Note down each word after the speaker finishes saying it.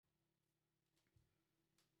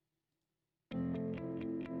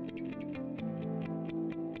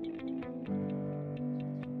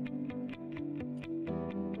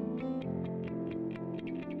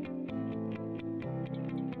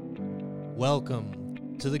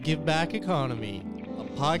Welcome to the Give Back Economy, a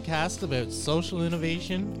podcast about social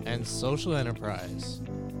innovation and social enterprise.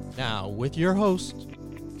 Now, with your host,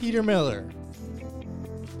 Peter Miller.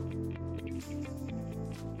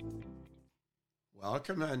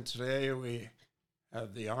 Welcome, and today we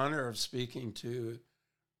have the honor of speaking to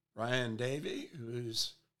Ryan Davey,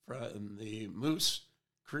 who's from the Moose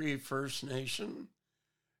Cree First Nation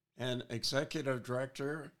and Executive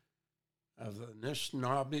Director of the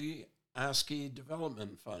Anishinaabe ASCII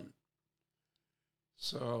Development Fund.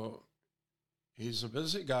 So he's a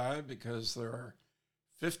busy guy because there are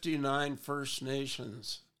 59 First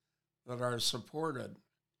Nations that are supported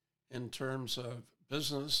in terms of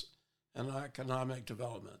business and economic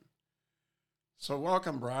development. So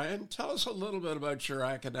welcome, Brian. Tell us a little bit about your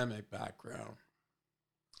academic background.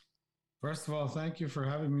 First of all, thank you for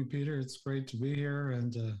having me, Peter. It's great to be here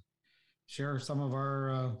and share some of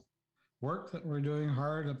our work that we're doing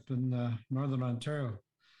hard up in Northern Ontario.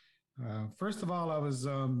 First of all, I was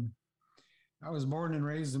born and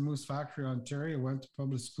raised in Moose Factory, Ontario. Went to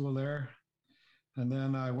public school there. And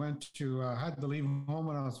then I had to leave home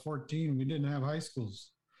when I was 14. We didn't have high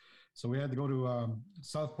schools. So we had to go to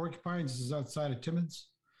South Porcupine, this is outside of Timmins.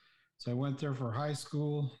 So I went there for high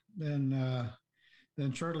school. Then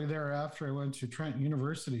shortly thereafter, I went to Trent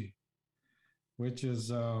University, which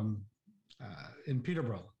is in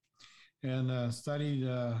Peterborough, and studied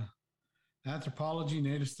anthropology,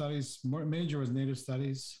 Native studies. Major was Native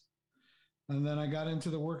studies. And then I got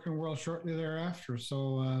into the working world shortly thereafter.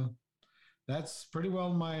 So that's pretty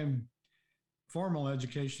well my formal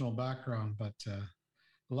educational background, but a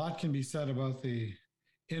lot can be said about the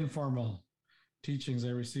informal teachings I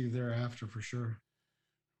received thereafter, for sure.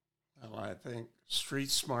 Well, I think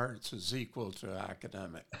street smarts is equal to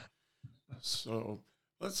academic. So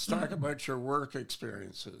let's talk about your work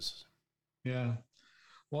experiences. Yeah.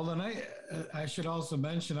 Well, then I should also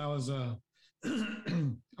mention I was a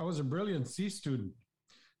brilliant C student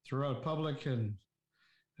throughout public and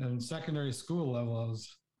secondary school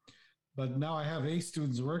levels, but now I have A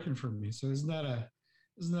students working for me. So isn't that a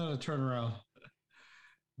turnaround?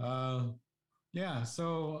 Yeah.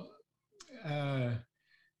 So the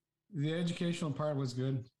educational part was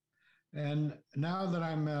good, and now that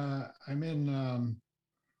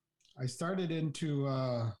I started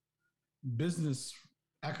into business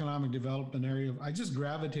economic development area. I just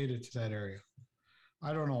gravitated to that area.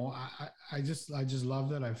 I don't know. I just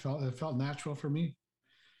loved it. It felt natural for me.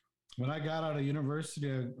 When I got out of university,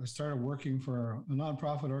 I started working for a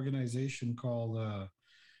nonprofit organization called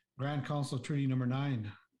Grand Council Treaty Number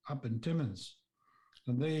 9 up in Timmins.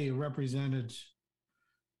 And they represented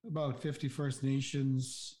about 50 First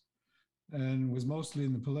Nations and was mostly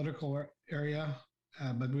in the political area,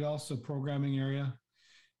 but we also programming area.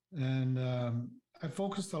 And I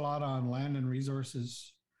focused a lot on land and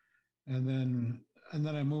resources. And then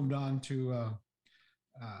I moved on to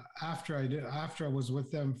after I was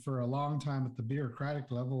with them for a long time at the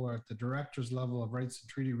bureaucratic level or at the director's level of rights and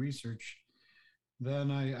treaty research.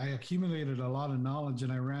 Then I accumulated a lot of knowledge,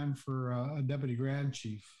 and I ran for a deputy grand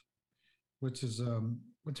chief, which is a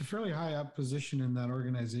fairly high up position in that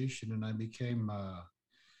organization. And I became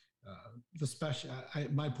the special.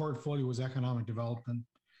 My portfolio was economic development,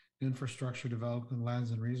 infrastructure development,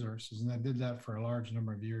 lands and resources, and I did that for a large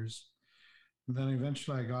number of years. And then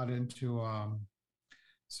eventually I got into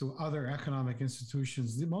other economic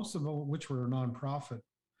institutions, most of which were nonprofit,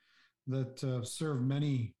 that serve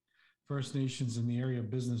many First Nations in the area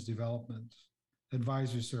of business development,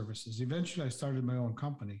 advisory services. Eventually I started my own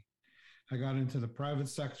company. I got into the private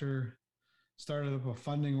sector, started up a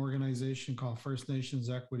funding organization called First Nations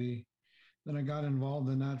Equity. Then I got involved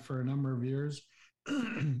in that for a number of years.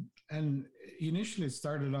 And initially it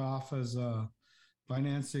started off as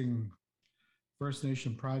financing First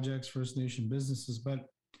Nation projects, First Nation businesses, but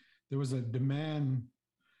there was a demand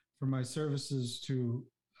for my services to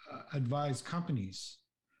advise companies,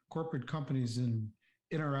 corporate companies, in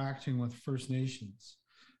interacting with First Nations,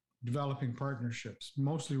 developing partnerships,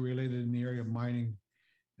 mostly related in the area of mining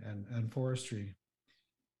and forestry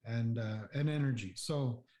and energy.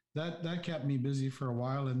 So that kept me busy for a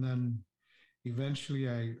while, and then eventually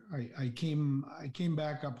I came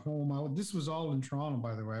back up home. This was all in Toronto,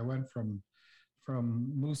 by the way. I went from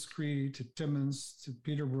Moose Cree to Timmins to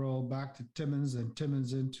Peterborough, back to Timmins, and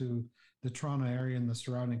Timmins into the Toronto area and the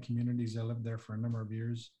surrounding communities. I lived there for a number of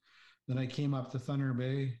years. Then I came up to Thunder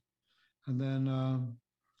Bay, and then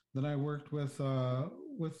I worked with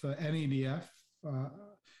NEDF.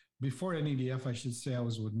 Before NEDF, I should say, I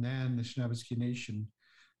was with NAN, the Anishinaabe Nation,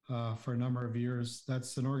 for a number of years.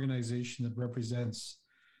 That's an organization that represents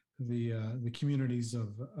the communities of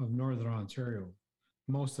Northern Ontario,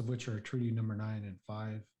 most of which are Treaty Number 9 and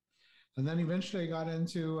 5. And then eventually I got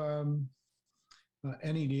into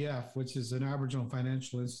NEDF, which is an Aboriginal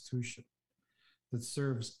financial institution that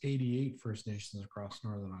serves 88 First Nations across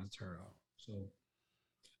Northern Ontario. So,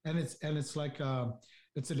 and it's like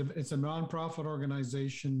it's a nonprofit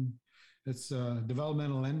organization. It's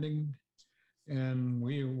developmental lending, and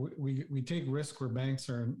we take risk where banks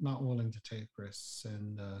are not willing to take risks,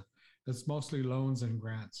 and it's mostly loans and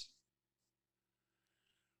grants.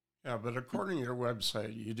 Yeah, but according to your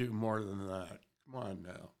website, you do more than that. Come on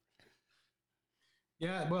now.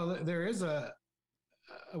 Yeah, well, there is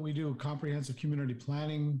we do comprehensive community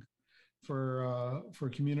planning for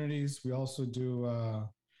communities. We also do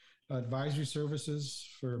advisory services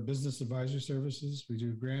for business advisory services. We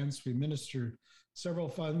do grants. We administer several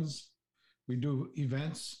funds. We do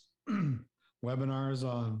events, webinars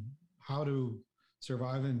on how to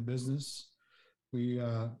survive in business.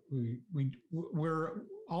 We're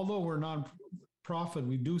although we're non-profit,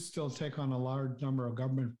 we do still take on a large number of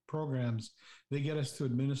government programs. They get us to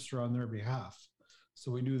administer on their behalf.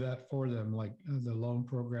 So we do that for them, like the loan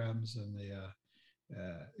programs and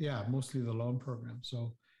mostly the loan program.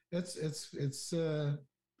 So it's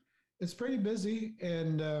pretty busy.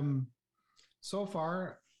 And so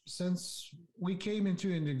far, since we came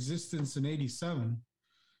into an existence in '87,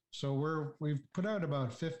 so we've put out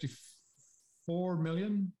about 54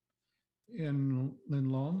 million in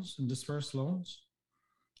loans and dispersed loans.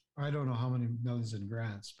 I don't know how many millions in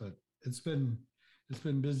grants, but it's been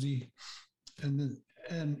busy.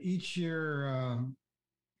 And each year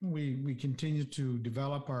we continue to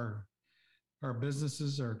develop our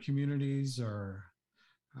businesses, our communities, our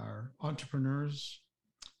entrepreneurs,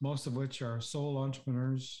 most of which are sole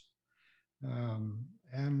entrepreneurs,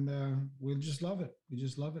 and we just love it. We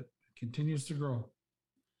just love it. It continues to grow.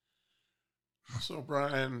 So,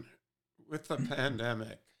 Brian, with the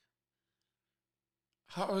pandemic,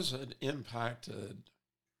 how has it impacted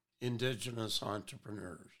Indigenous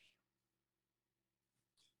entrepreneurs?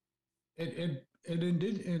 It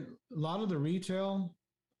did a lot of the retail,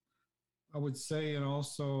 I would say, and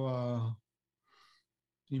also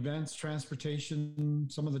events, transportation,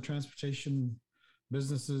 some of the transportation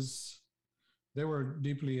businesses, they were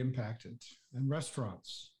deeply impacted, and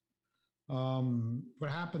restaurants. What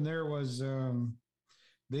happened there was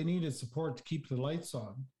they needed support to keep the lights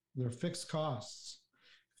on, their fixed costs.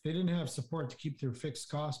 If they didn't have support to keep their fixed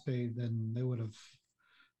costs paid, then they would have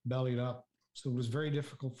bellied up. So it was very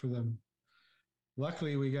difficult for them.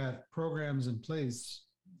 Luckily, we got programs in place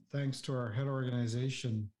thanks to our head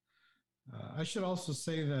organization. I should also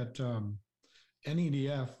say that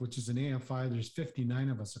NEDF, which is an AFI, there's 59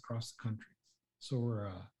 of us across the country. So we're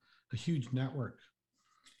a huge network.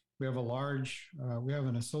 We have we have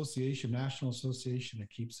an association, national association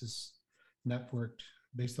that keeps us networked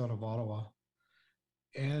based out of Ottawa.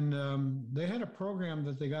 And they had a program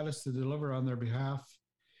that they got us to deliver on their behalf.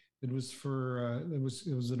 It was it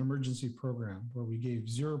was an emergency program where we gave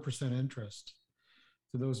 0% interest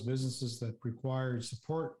to those businesses that required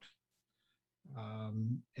support.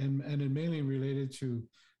 And it mainly related to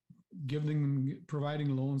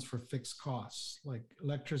providing loans for fixed costs like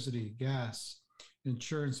electricity, gas,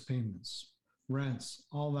 insurance payments, rents,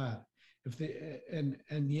 all that. If they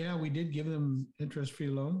we did give them interest-free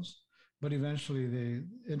loans, but eventually the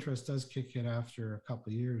interest does kick in after a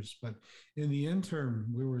couple of years. But in the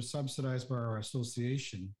interim, we were subsidized by our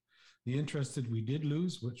association. The interest that we did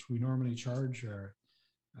lose, which we normally charge,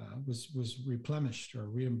 was replenished or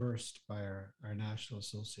reimbursed by our national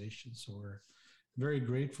association. So we're very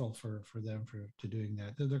grateful for them for doing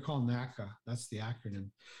that. They're called NACA. That's the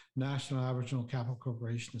acronym, National Aboriginal Capital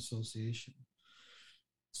Corporation Association.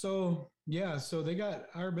 So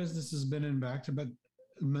our business has been impacted, but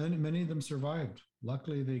many of them survived.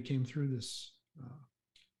 Luckily, they came through this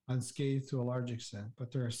unscathed to a large extent,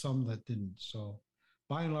 but there are some that didn't. So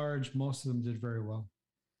by and large, most of them did very well.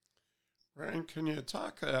 Ryan, can you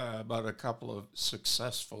talk about a couple of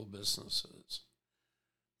successful businesses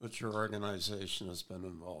that your organization has been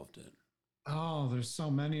involved in? Oh, there's so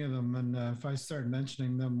many of them. And if I start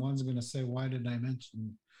mentioning them, one's going to say, why did I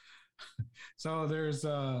mention? So there's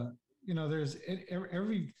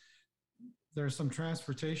some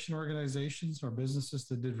transportation organizations or businesses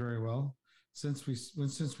that did very well since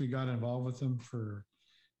we got involved with them for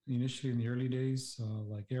initially in the early days,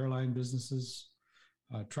 like airline businesses,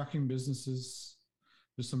 trucking businesses.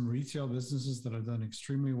 There's some retail businesses that have done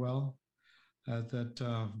extremely well, that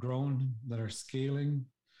have grown, that are scaling.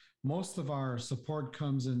 Most of our support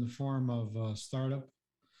comes in the form of startup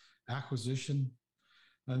acquisition,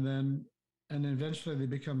 and then and eventually they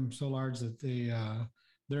become so large that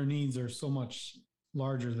their needs are so much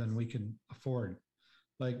larger than we can afford.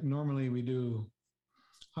 Like normally we do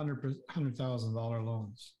 $100,000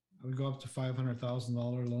 loans. We go up to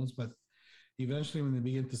 $500,000 loans, but eventually when they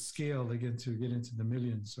begin to scale, they get into the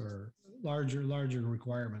millions or larger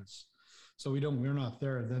requirements. So we're not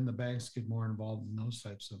there. Then the banks get more involved in those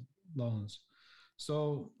types of loans.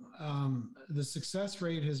 So the success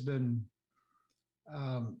rate has been,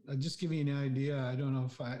 just give you an idea. I don't know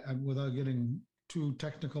if without getting too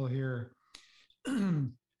technical here,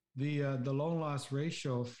 the loan loss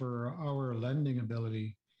ratio for our lending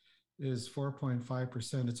ability is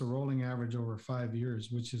 4.5%. It's a rolling average over 5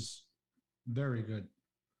 years, which is very good.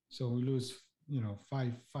 So we lose,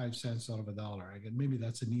 5 cents out of a dollar. Again, maybe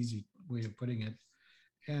that's an easy way of putting it,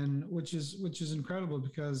 and which is incredible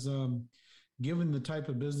because given the type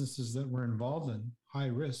of businesses that we're involved in, high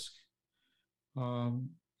risk,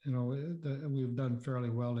 we've done fairly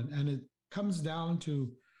well, and it comes down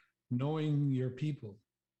to knowing your people,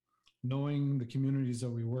 knowing the communities that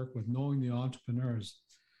we work with, knowing the entrepreneurs,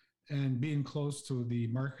 and being close to the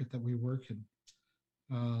market that we work in.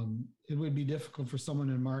 It would be difficult for someone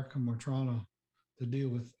in Markham or Toronto to deal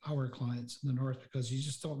with our clients in the north because you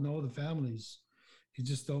just don't know the families. You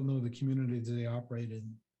just don't know the communities they operate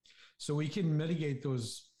in. So we can mitigate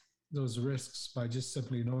those risks by just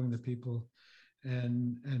simply knowing the people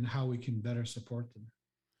and how we can better support them.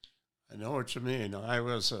 I know what you mean. I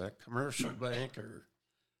was a commercial banker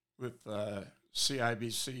with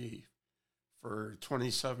CIBC for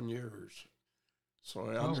 27 years.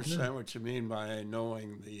 So I understand what you mean by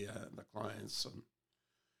knowing the clients and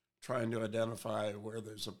trying to identify where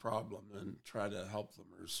there's a problem and try to help them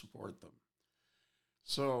or support them.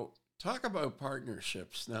 So talk about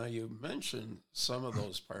partnerships. Now, you mentioned some of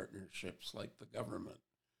those partnerships like the government,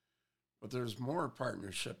 but there's more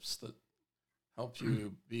partnerships that help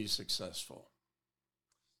you be successful.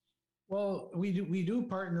 Well, we do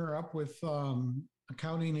partner up with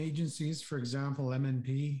accounting agencies, for example,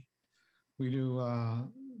 MNP. We do,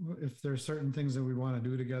 if there's certain things that we want to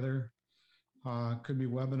do together, could be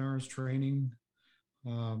webinars, training,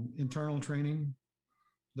 internal training.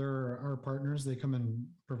 They're our partners. They come and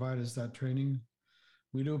provide us that training.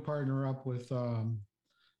 We do partner up with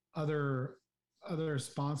other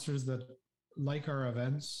sponsors that like our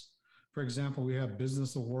events. For example, we have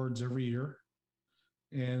business awards every year,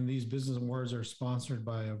 and these business awards are sponsored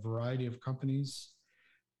by a variety of companies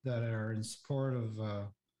that are in support of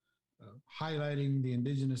highlighting the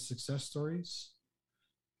Indigenous success stories.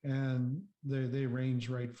 And they range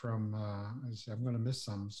right from, I'm going to miss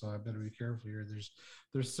some, so I better be careful here.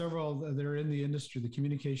 There's several that are in the industry, the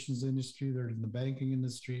communications industry, they're in the banking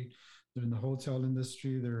industry, they're in the hotel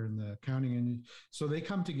industry, they're in the accounting industry. So they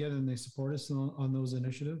come together and they support us on those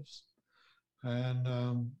initiatives.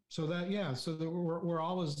 And so we're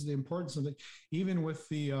always the importance of it, even with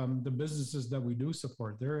the businesses that we do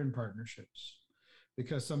support, they're in partnerships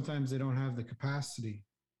because sometimes they don't have the capacity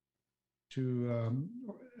to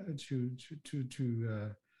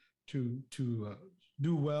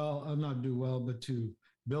do well, not do well, but to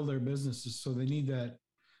build their businesses. So they need that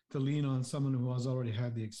to lean on someone who has already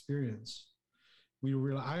had the experience.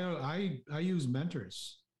 I use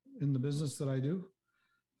mentors in the business that I do.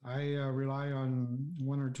 I rely on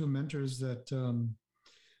one or two mentors that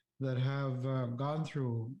have gone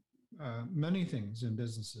through many things in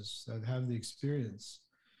businesses, that have the experience.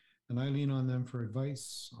 And I lean on them for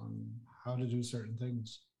advice on how to do certain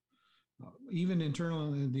things. Even the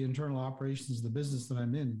internal operations, the business that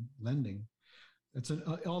I'm in, lending,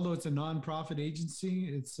 although it's a nonprofit agency,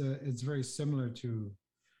 it's very similar to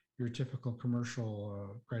your typical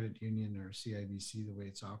commercial credit union or CIBC, the way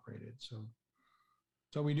it's operated. So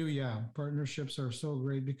we do, partnerships are so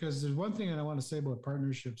great because there's one thing I want to say about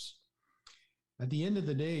partnerships. At the end of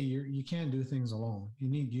the day, you can't do things alone. You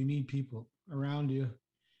need people around you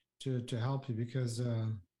to help you because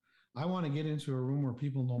I want to get into a room where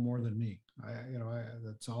people know more than me.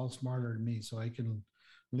 That's all smarter than me, so I can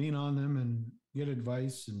lean on them and get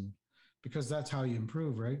advice, and because that's how you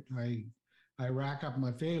improve, right? I rack up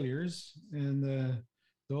my failures, and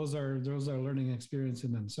those are learning experience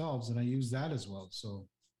in themselves, and I use that as well. So,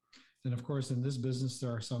 and of course, in this business,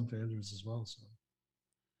 there are some failures as well. So,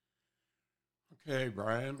 okay,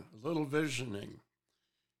 Brian, a little visioning.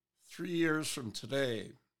 3 years from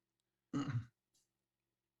today,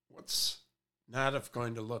 what's NADIF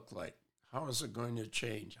going to look like? How is it going to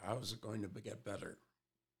change? How is it going to get better?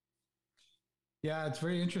 Yeah, it's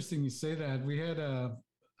very interesting you say that. We had a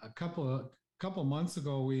couple months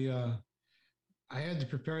ago. I had to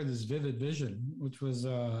prepare this vivid vision, which was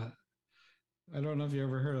I don't know if you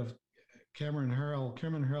ever heard of Cameron Harrell.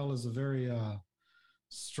 Cameron Harrell is a very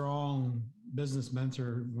strong business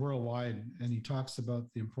mentor worldwide, and he talks about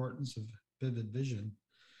the importance of vivid vision.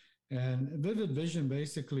 And vivid vision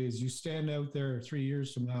basically is you stand out there 3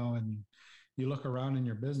 years from now and you look around in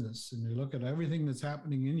your business and you look at everything that's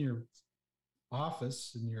happening in your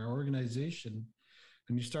office and your organization,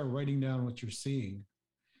 and you start writing down what you're seeing,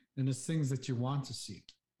 and it's things that you want to see.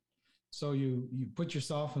 So you put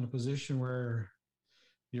yourself in a position where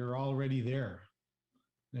you're already there,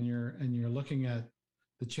 and you're looking at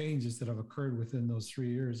the changes that have occurred within those 3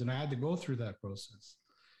 years. And I had to go through that process,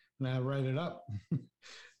 and I write it up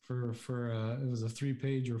for it was a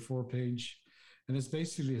 3-page or 4-page, and it's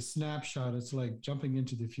basically a snapshot. It's like jumping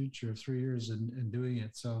into the future of 3 years and doing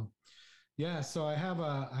it. So yeah, so I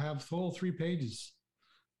have full 3 pages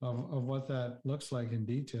of what that looks like in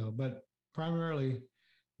detail. But primarily,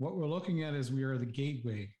 what we're looking at is we are the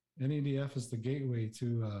gateway. NADF is the gateway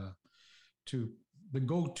to the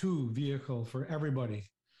go-to vehicle for everybody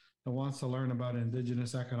that wants to learn about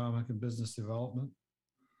Indigenous economic and business development.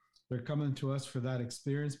 They're coming to us for that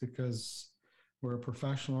experience because we're a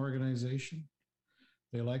professional organization.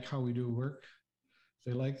 They like how we do work.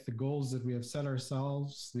 They like the goals that we have set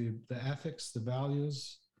ourselves, the ethics, the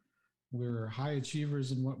values. We're high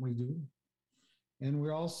achievers in what we do. And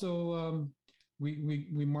we're also, we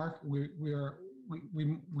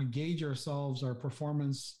gauge ourselves, our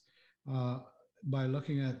performance, by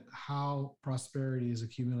looking at how prosperity is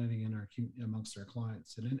accumulating amongst our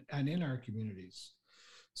clients and in our communities.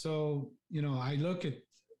 So, I look at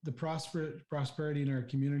the prosperity in our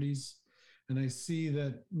communities, and I see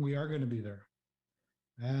that we are going to be there.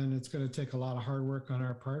 And it's going to take a lot of hard work on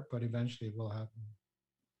our part, but eventually it will happen.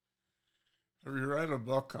 Have you read a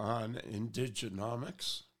book on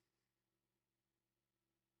indigenomics?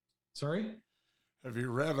 Sorry? Have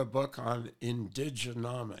you read a book on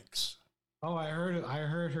indigenomics? Oh, I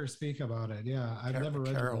heard her speak about it. Yeah, I've never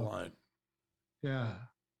read Caroline. Yeah.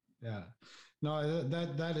 No,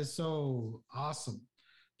 that is so awesome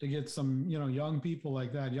to get some, young people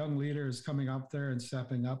like that, young leaders coming up there and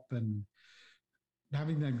stepping up and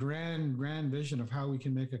having that grand vision of how we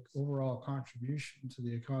can make an overall contribution to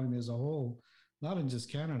the economy as a whole, not in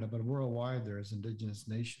just Canada, but worldwide there as Indigenous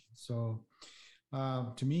nations. So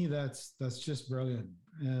to me, that's just brilliant.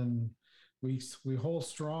 And we hold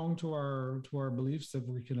strong to our beliefs that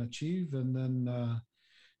we can achieve, and then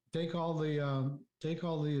take all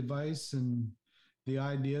the advice and the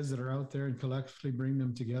ideas that are out there and collectively bring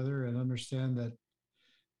them together and understand that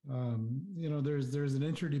there's an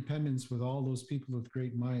interdependence with all those people with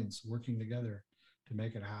great minds working together to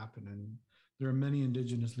make it happen. And there are many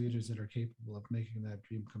Indigenous leaders that are capable of making that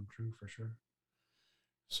dream come true, for sure.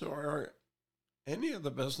 So are any of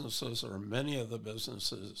the businesses or many of the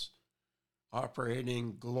businesses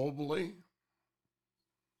operating globally?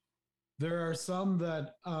 There are some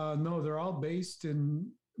that, no, they're all based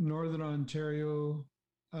in Northern Ontario.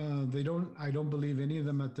 I don't believe any of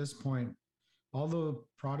them at this point. All the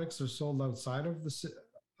products are sold outside of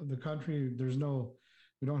the country.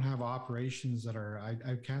 We don't have operations that are,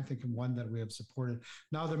 I can't think of one that we have supported.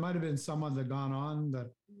 Now, there might have been someone that gone on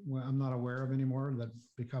that I'm not aware of anymore that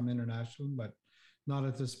become international, but not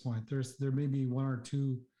at this point. There may be 1 or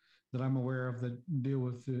 2 that I'm aware of that deal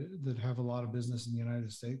with, that have a lot of business in the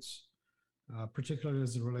United States, particularly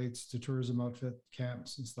as it relates to tourism outfit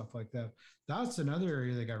camps and stuff like that. That's another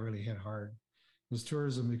area that got really hit hard, was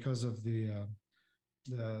tourism, because of the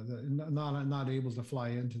not able to fly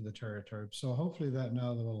into the territory. So hopefully that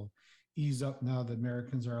now will ease up now that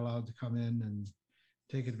Americans are allowed to come in and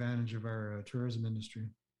take advantage of our tourism industry.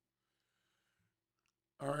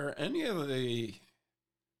 Are any of the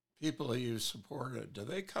people that you supported, do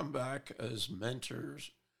they come back as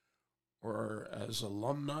mentors or as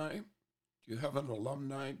alumni? Do you have an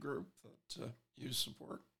alumni group that you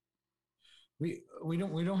support? We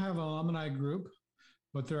don't have an alumni group,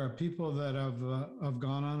 but there are people that have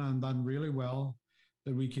gone on and done really well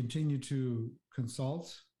that we continue to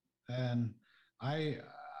consult. And I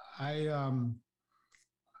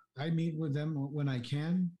meet with them when I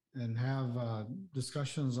can and have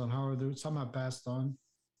discussions on how they're. Some have passed on.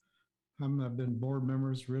 Some have been board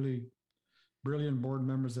members, really brilliant board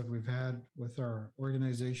members that we've had with our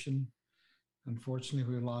organization.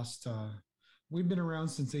 Unfortunately, we lost. We've been around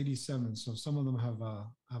since '87, so some of them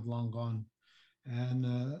have long gone.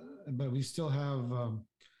 But we still have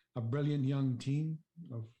a brilliant young team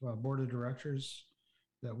of board of directors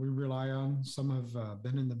that we rely on. Some have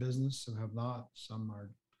been in the business, some have not. Some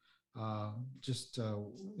are just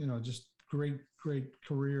great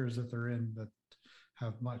careers that they're in that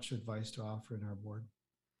have much advice to offer in our board.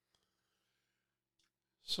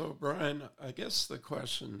 So, Brian, I guess the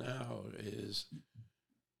question now is,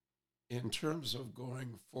 in terms of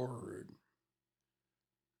going forward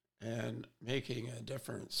and making a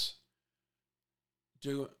difference,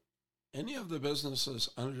 do any of the businesses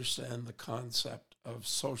understand the concept of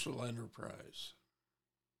social enterprise?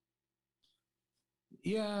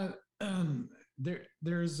 Yeah,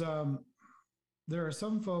 there are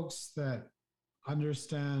some folks that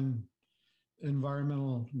understand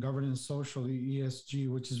environmental governance, social ESG,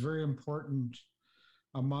 which is very important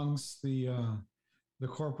amongst the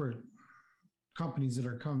corporate companies that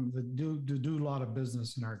are that do a lot of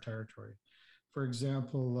business in our territory. For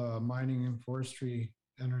example, mining and forestry,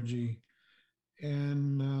 energy,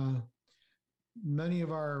 and many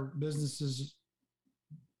of our businesses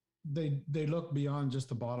they look beyond just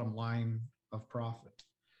the bottom line of profit.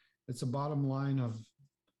 It's a bottom line of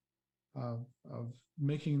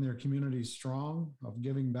making their communities strong, of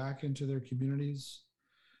giving back into their communities,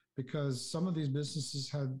 because some of these businesses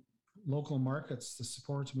had local markets to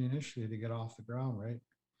support them initially to get off the ground, right?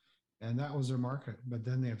 And that was their market, but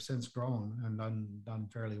then they have since grown and done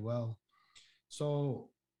fairly well. So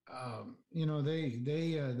everybody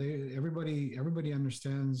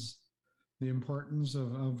understands the importance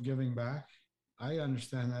of giving back. I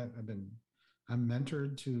understand that. I'm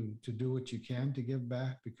mentored to do what you can to give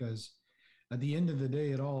back, because at the end of the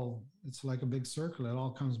day, it's like a big circle. It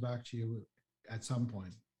all comes back to you at some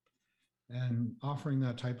point. And offering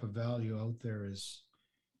that type of value out there is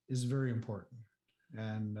very important.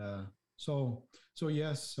 And so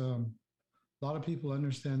yes, a lot of people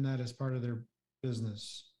understand that as part of their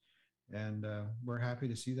business, and we're happy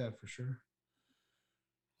to see that for sure.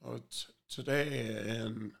 Well, today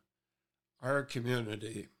in our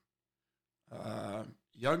community,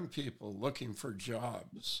 young people looking for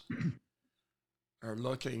jobs are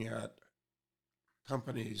looking at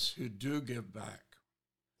companies who do give back.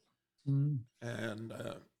 Mm-hmm. And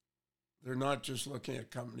they're not just looking at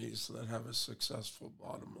companies that have a successful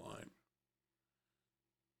bottom line.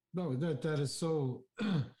 No, that is so.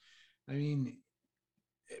 I mean,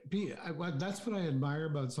 that's what I admire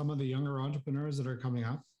about some of the younger entrepreneurs that are coming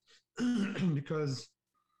up, because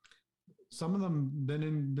some of them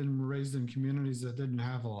been raised in communities that didn't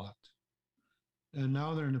have a lot, and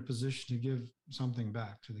now they're in a position to give something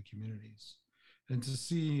back to the communities, and to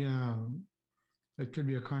see it could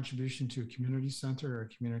be a contribution to a community center, or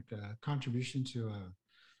a contribution to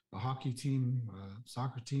a hockey team,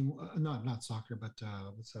 soccer team, not soccer, but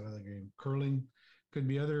what's that other game? Curling. Could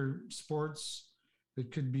be other sports.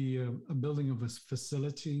 It could be a building of a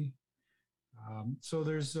facility. So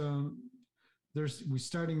we're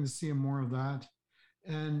starting to see more of that,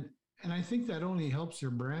 and I think that only helps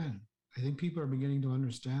your brand. I think people are beginning to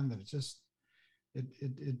understand that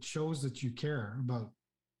it shows that you care about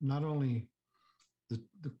not only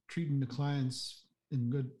the treating the clients in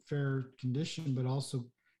good, fair condition, but also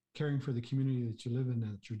caring for the community that you live in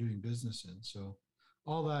and that you're doing business in. So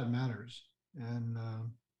all that matters, and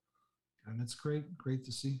it's great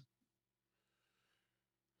to see.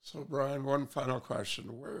 So, Brian, one final question: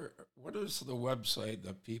 what is the website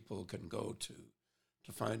that people can go to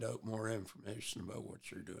find out more information about what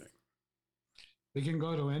you're doing? They can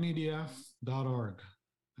go to nedf.org.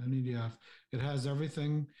 NEDF. It has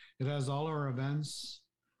everything. It has all our events,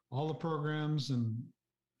 all the programs and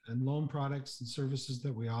loan products and services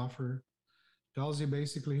that we offer. Tells you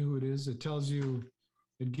basically who it is. It gives you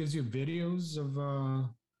videos of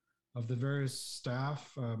the various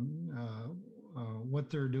staff, what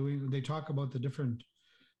they're doing. They talk about the different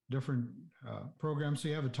programs. So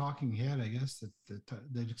you have a talking head, I guess,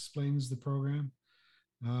 that explains the program.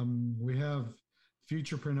 We have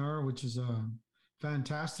Futurepreneur, which is a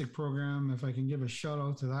fantastic program. If I can give a shout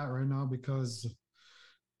out to that right now, because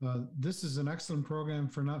this is an excellent program.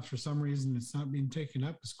 For some reason, it's not being taken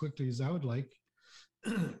up as quickly as I would like.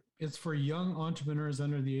 It's for young entrepreneurs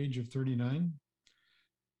under the age of 39.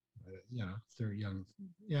 They're young,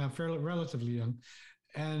 fairly relatively young,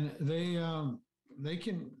 and they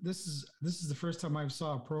can. This is the first time I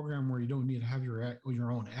saw a program where you don't need to have your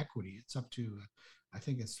own equity. It's up to, I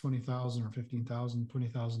think it's $20,000 or $15,000,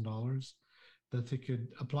 $20,000 that they could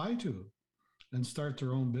apply to and start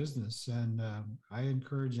their own business. And I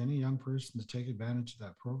encourage any young person to take advantage of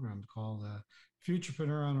that program called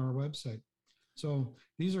Futurepreneur on our website. So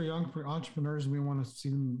these are young entrepreneurs, and we want to see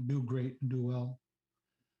them do great and do well.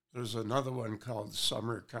 There's another one called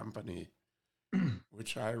Summer Company,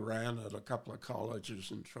 which I ran at a couple of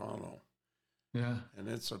colleges in Toronto. Yeah. And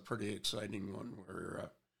it's a pretty exciting one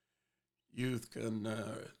where youth can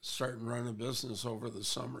start and run a business over the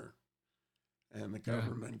summer. and the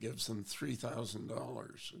government gives them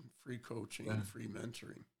 $3,000 in free coaching and free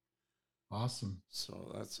mentoring. Awesome.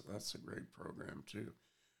 So that's a great program too.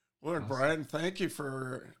 Well, awesome. Brian, thank you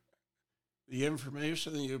for the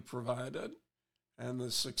information that you provided and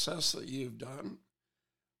the success that you've done.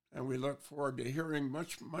 And we look forward to hearing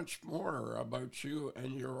much, much more about you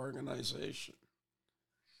and your organization.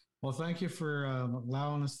 Well, thank you for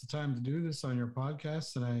allowing us the time to do this on your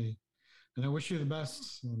podcast, and I wish you the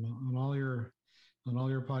best on all your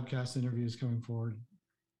podcast interviews coming forward.